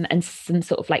 and some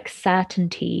sort of like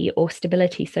certainty or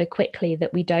stability so quickly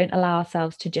that we don't allow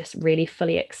ourselves to just really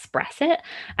fully express it.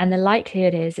 And the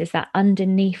likelihood is that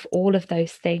underneath all of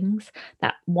those things,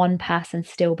 that one person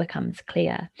still becomes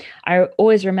clear. I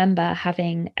always remember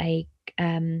having I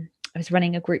was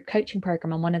running a group coaching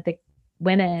program, and one of the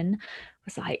women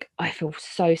was like, I feel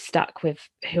so stuck with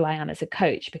who I am as a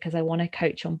coach, because I want to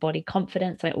coach on body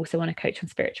confidence. I also want to coach on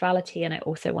spirituality. And I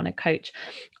also want to coach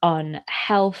on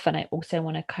health. And I also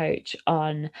want to coach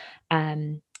on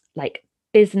like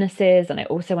businesses. And I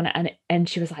also want to, and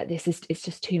she was like, it's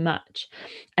just too much.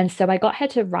 And so I got her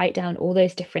to write down all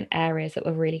those different areas that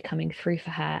were really coming through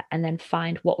for her, and then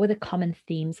find what were the common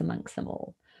themes amongst them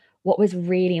all. What was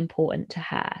really important to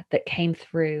her that came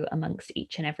through amongst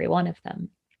each and every one of them.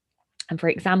 And for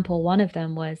example, one of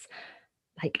them was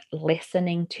like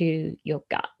listening to your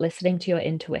gut, listening to your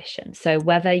intuition. So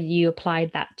whether you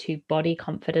applied that to body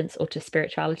confidence or to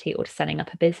spirituality or to setting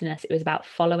up a business, it was about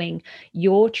following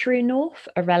your true north,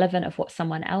 irrelevant of what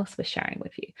someone else was sharing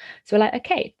with you. So we're like,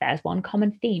 okay, there's one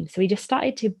common theme. So we just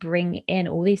started to bring in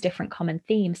all these different common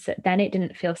themes. So then it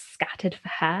didn't feel scattered for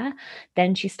her.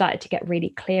 Then she started to get really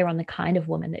clear on the kind of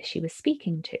woman that she was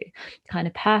speaking to, the kind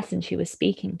of person she was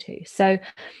speaking to. So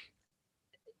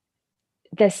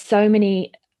there's so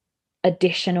many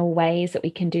additional ways that we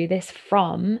can do this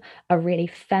from a really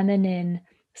feminine,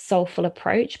 soulful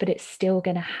approach, but it's still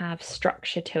going to have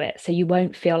structure to it. So you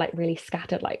won't feel like really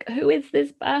scattered, like, who is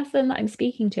this person that I'm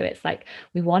speaking to? It's like,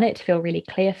 we want it to feel really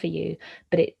clear for you,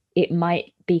 but it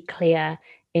might be clear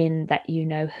in that you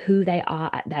know who they are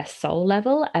at their soul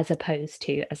level, as opposed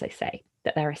to, as I say,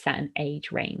 that they're a certain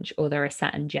age range, or they're a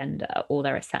certain gender, or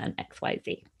they're a certain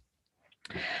XYZ.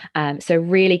 So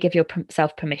really give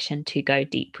yourself permission to go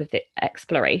deep with the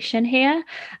exploration here.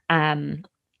 And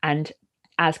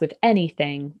as with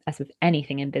anything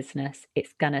in business,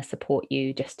 it's going to support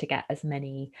you just to get as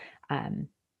many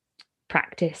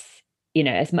practice,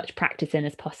 as much practice in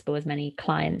as possible, as many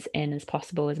clients in as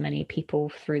possible, as many people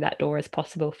through that door as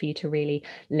possible, for you to really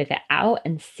live it out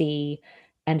and see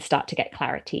and start to get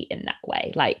clarity in that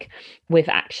way. Like, with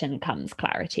action comes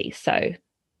clarity. So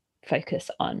focus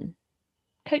on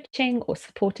coaching or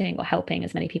supporting or helping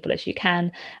as many people as you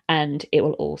can, and it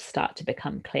will all start to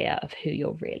become clear of who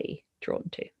you're really drawn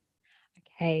to.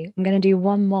 Okay, I'm going to do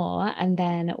one more and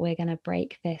then we're going to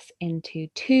break this into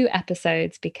two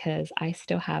episodes because I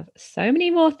still have so many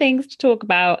more things to talk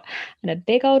about and a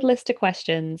big old list of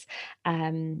questions.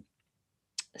 Um,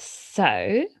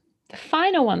 so, the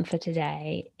final one for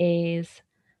today is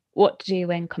what to do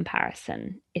when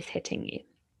comparison is hitting you.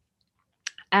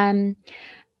 Um,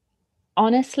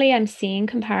 Honestly, I'm seeing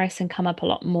comparison come up a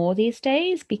lot more these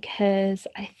days because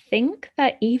I think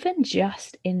that even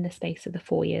just in the space of the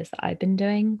 4 years that I've been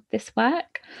doing this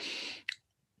work,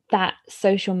 that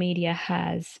social media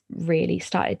has really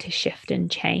started to shift and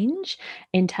change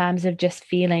in terms of just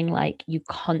feeling like you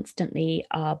constantly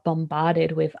are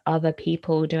bombarded with other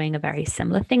people doing a very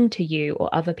similar thing to you,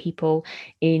 or other people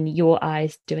in your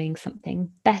eyes doing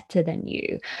something better than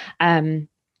you. Um,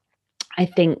 I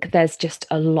think there's just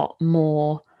a lot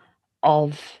more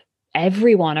of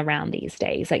everyone around these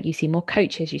days. Like you see more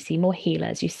coaches, you see more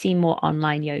healers, you see more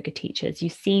online yoga teachers, you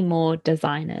see more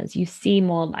designers, you see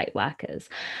more light workers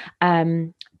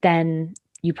than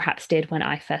you perhaps did when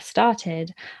I first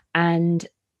started. And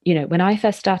when I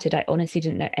first started, I honestly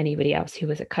didn't know anybody else who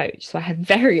was a coach. So I had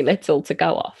very little to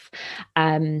go off.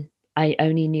 I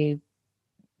only knew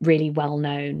really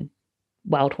well-known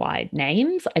worldwide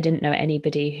names. I didn't know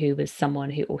anybody who was someone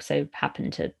who also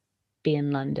happened to be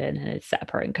in London and had set up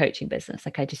her own coaching business.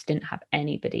 Like I just didn't have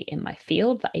anybody in my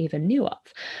field that I even knew of,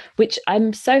 which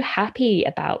I'm so happy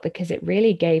about because it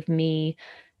really gave me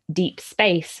deep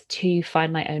space to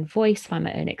find my own voice, find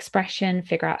my own expression,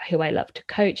 figure out who I love to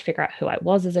coach, figure out who I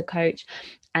was as a coach,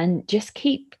 and just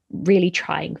keep really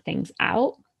trying things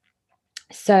out.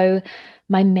 So,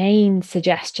 my main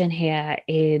suggestion here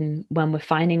in when we're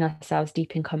finding ourselves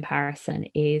deep in comparison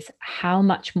is how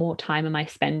much more time am I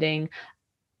spending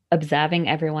observing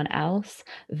everyone else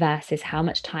versus how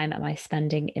much time am I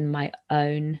spending in my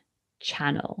own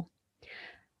channel?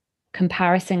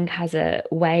 Comparison has a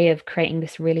way of creating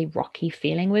this really rocky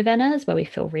feeling within us where we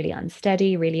feel really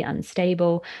unsteady, really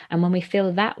unstable. And when we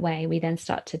feel that way, we then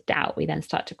start to doubt, we then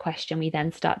start to question, we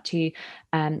then start to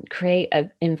create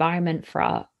an environment for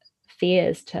our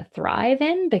fears to thrive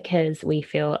in because we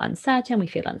feel uncertain, we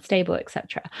feel unstable,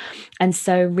 etc. And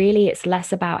so really it's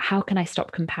less about how can I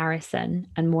stop comparison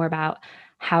and more about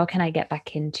how can I get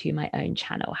back into my own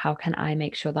channel? How can I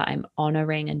make sure that I'm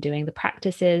honoring and doing the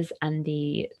practices and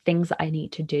the things that I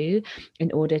need to do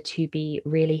in order to be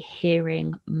really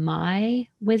hearing my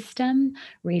wisdom,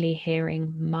 really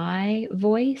hearing my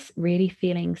voice, really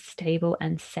feeling stable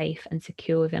and safe and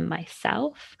secure within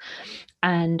myself,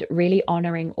 and really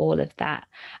honoring all of that.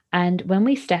 And when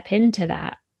we step into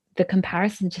that, the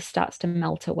comparison just starts to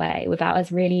melt away without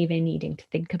us really even needing to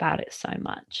think about it so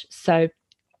much. So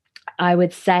I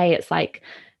would say it's like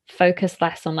focus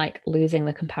less on like losing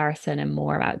the comparison and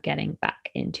more about getting back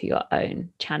into your own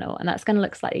channel. And that's going to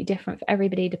look slightly different for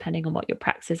everybody depending on what your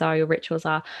practices are, your rituals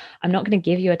are. I'm not going to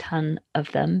give you a ton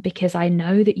of them because I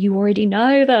know that you already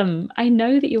know them. I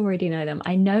know that you already know them.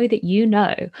 I know that you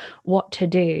know what to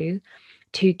do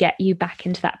to get you back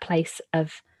into that place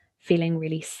of feeling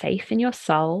really safe in your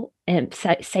soul and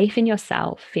safe in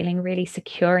yourself, feeling really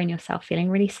secure in yourself, feeling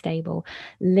really stable,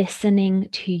 listening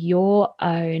to your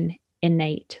own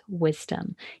innate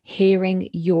wisdom, hearing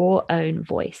your own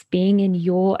voice, being in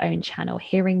your own channel,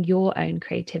 hearing your own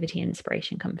creativity and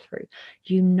inspiration come through.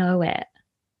 You know it.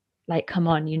 Like, come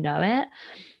on, you know it.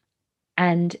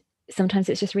 And sometimes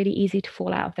it's just really easy to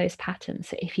fall out of those patterns.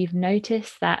 So if you've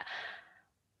noticed that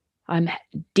I'm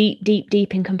deep, deep,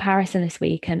 deep in comparison this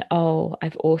week. And oh,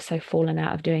 I've also fallen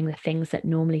out of doing the things that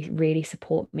normally really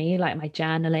support me, like my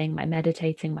journaling, my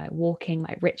meditating, my walking,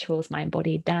 my rituals, my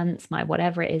embodied dance, my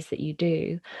whatever it is that you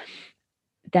do.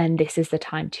 Then this is the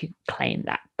time to claim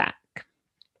that back.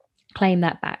 Claim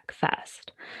that back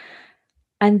first.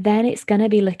 And then it's going to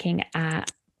be looking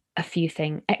at a few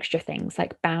extra things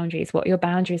like boundaries. What are your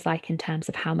boundaries like in terms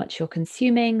of how much you're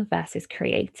consuming versus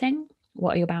creating?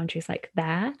 What are your boundaries like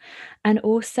there? And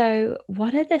also,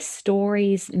 what are the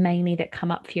stories mainly that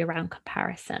come up for you around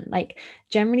comparison? Like,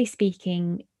 generally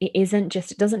speaking, it doesn't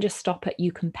just stop at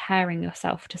you comparing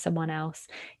yourself to someone else.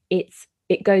 It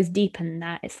goes deeper than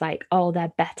that. It's like, oh,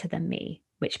 they're better than me,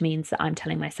 which means that I'm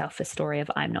telling myself a story of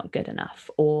I'm not good enough,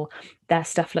 or their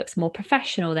stuff looks more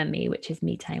professional than me, which is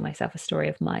me telling myself a story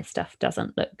of my stuff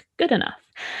doesn't look good enough.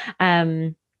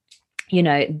 Um, you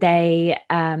know,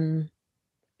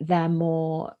 they're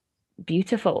more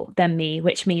beautiful than me,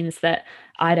 which means that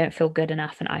I don't feel good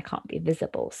enough and I can't be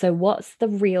visible. So what's the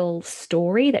real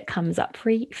story that comes up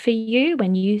for you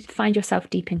when you find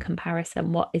yourself deep in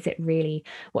comparison?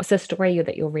 What's the story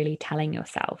that you're really telling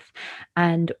yourself?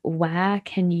 And where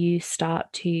can you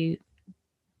start to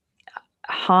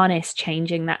harness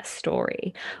changing that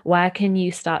story? Where can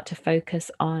you start to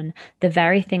focus on the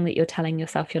very thing that you're telling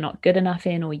yourself you're not good enough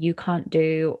in, or you can't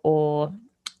do, or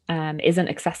isn't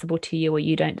accessible to you, or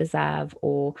you don't deserve,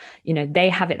 or, you know, they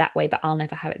have it that way, but I'll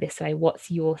never have it this way.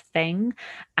 What's your thing?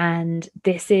 And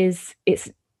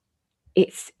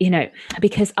it's, you know,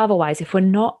 because otherwise, if we're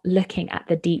not looking at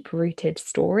the deep rooted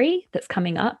story that's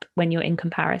coming up when you're in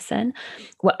comparison,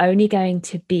 we're only going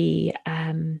to be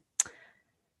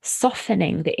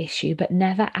softening the issue, but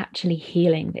never actually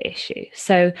healing the issue.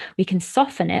 So we can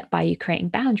soften it by you creating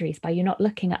boundaries, by you not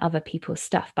looking at other people's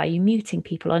stuff, by you muting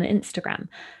people on Instagram.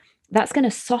 That's going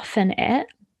to soften it.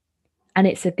 And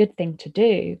it's a good thing to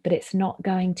do, but it's not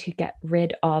going to get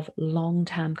rid of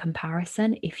long-term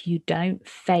comparison if you don't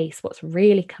face what's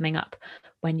really coming up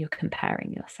when you're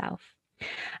comparing yourself.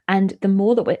 And the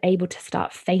more that we're able to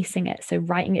start facing it, so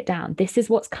writing it down, this is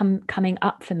what's coming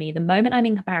up for me. The moment I'm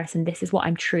in comparison, this is what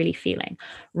I'm truly feeling.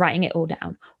 Writing it all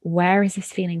down. Where is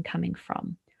this feeling coming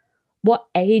from? What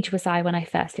age was I when I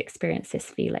first experienced this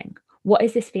feeling? What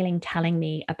is this feeling telling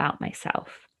me about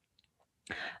myself?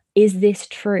 Is this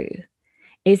true?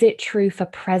 Is it true for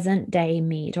present day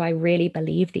me? Do I really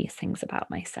believe these things about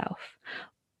myself?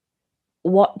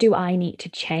 What do I need to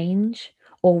change?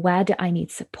 Or where do I need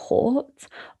support?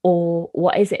 Or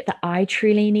what is it that I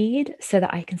truly need so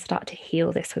that I can start to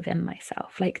heal this within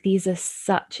myself? Like, these are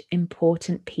such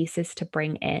important pieces to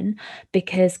bring in,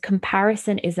 because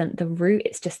comparison isn't the root,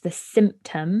 it's just the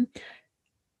symptom.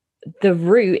 The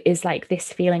root is like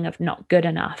this feeling of not good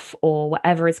enough or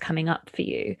whatever is coming up for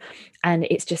you. And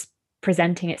it's just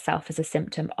presenting itself as a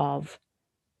symptom of,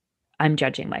 I'm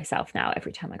judging myself now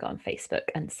every time I go on Facebook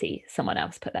and see someone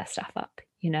else put their stuff up,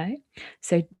 you know?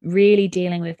 So really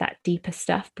dealing with that deeper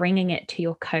stuff, bringing it to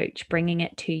your coach, bringing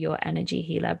it to your energy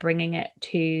healer, bringing it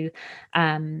to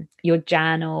your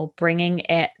journal, bringing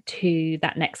it to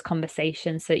that next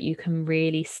conversation so that you can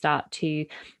really start to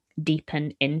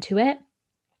deepen into it.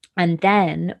 And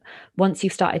then once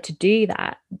you've started to do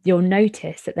that, you'll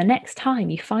notice that the next time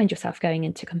you find yourself going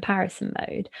into comparison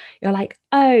mode, you're like,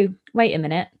 oh, wait a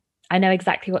minute. I know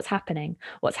exactly what's happening.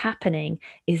 What's happening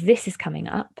is this is coming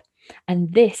up.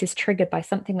 And this is triggered by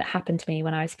something that happened to me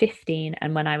when I was 15,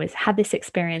 and when I had this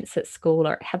experience at school,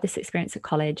 or had this experience at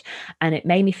college, and it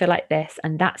made me feel like this.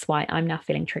 And that's why I'm now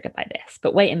feeling triggered by this.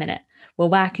 But wait a minute. We're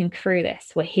working through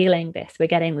this. We're healing this. We're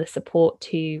getting the support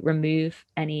to remove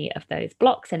any of those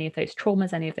blocks, any of those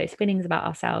traumas, any of those feelings about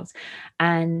ourselves.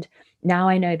 And now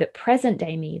I know that present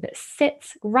day me that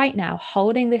sits right now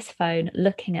holding this phone,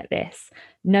 looking at this,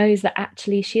 knows that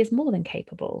actually she is more than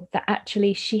capable, that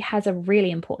actually she has a really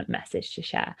important message to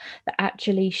share, that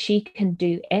actually she can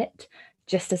do it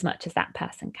just as much as that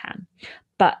person can.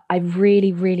 But I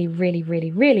really, really, really,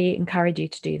 really, really encourage you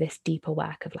to do this deeper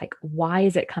work of like, why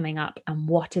is it coming up, and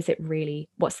what is it really,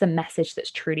 what's the message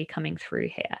that's truly coming through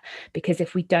here? Because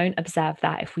if we don't observe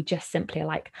that, if we just simply are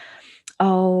like,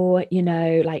 oh, you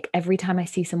know, like every time I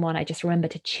see someone, I just remember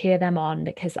to cheer them on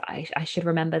because I should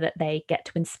remember that they get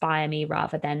to inspire me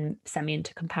rather than send me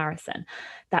into comparison.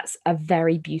 That's a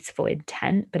very beautiful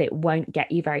intent, but it won't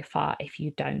get you very far if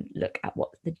you don't look at what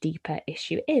the deeper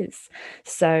issue is.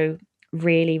 So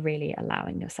really, really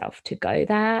allowing yourself to go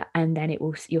there, and then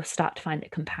you'll start to find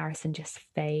that comparison just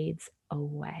fades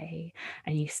away,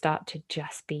 and you start to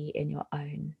just be in your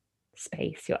own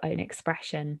space, your own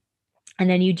expression. And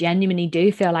then you genuinely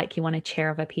do feel like you want to cheer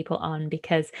other people on,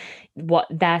 because what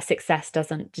their success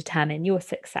doesn't determine your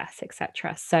success,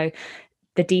 etc. So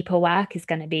the deeper work is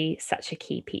going to be such a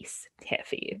key piece here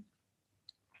for you.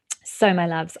 So my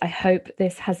loves, I hope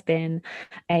this has been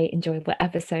an enjoyable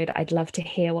episode. I'd love to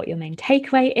hear what your main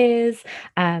takeaway is,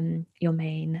 your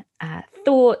main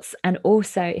thoughts, and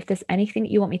also if there's anything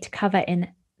that you want me to cover in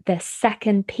the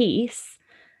second piece,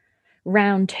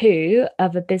 round 2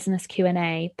 of a business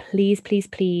Q&A, please, please,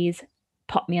 please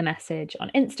pop me a message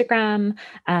on Instagram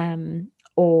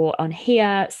or on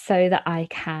here so that I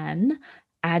can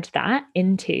add that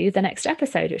into the next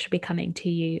episode, which will be coming to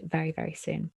you very, very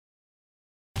soon.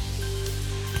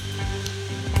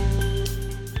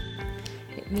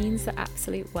 It means the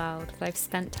absolute world that I've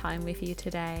spent time with you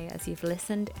today as you've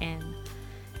listened in.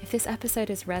 If this episode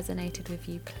has resonated with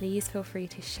you, please feel free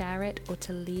to share it or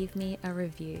to leave me a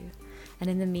review. And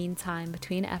in the meantime,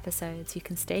 between episodes, you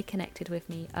can stay connected with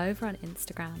me over on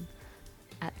Instagram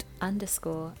at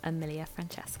 _Amelia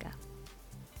Francesca.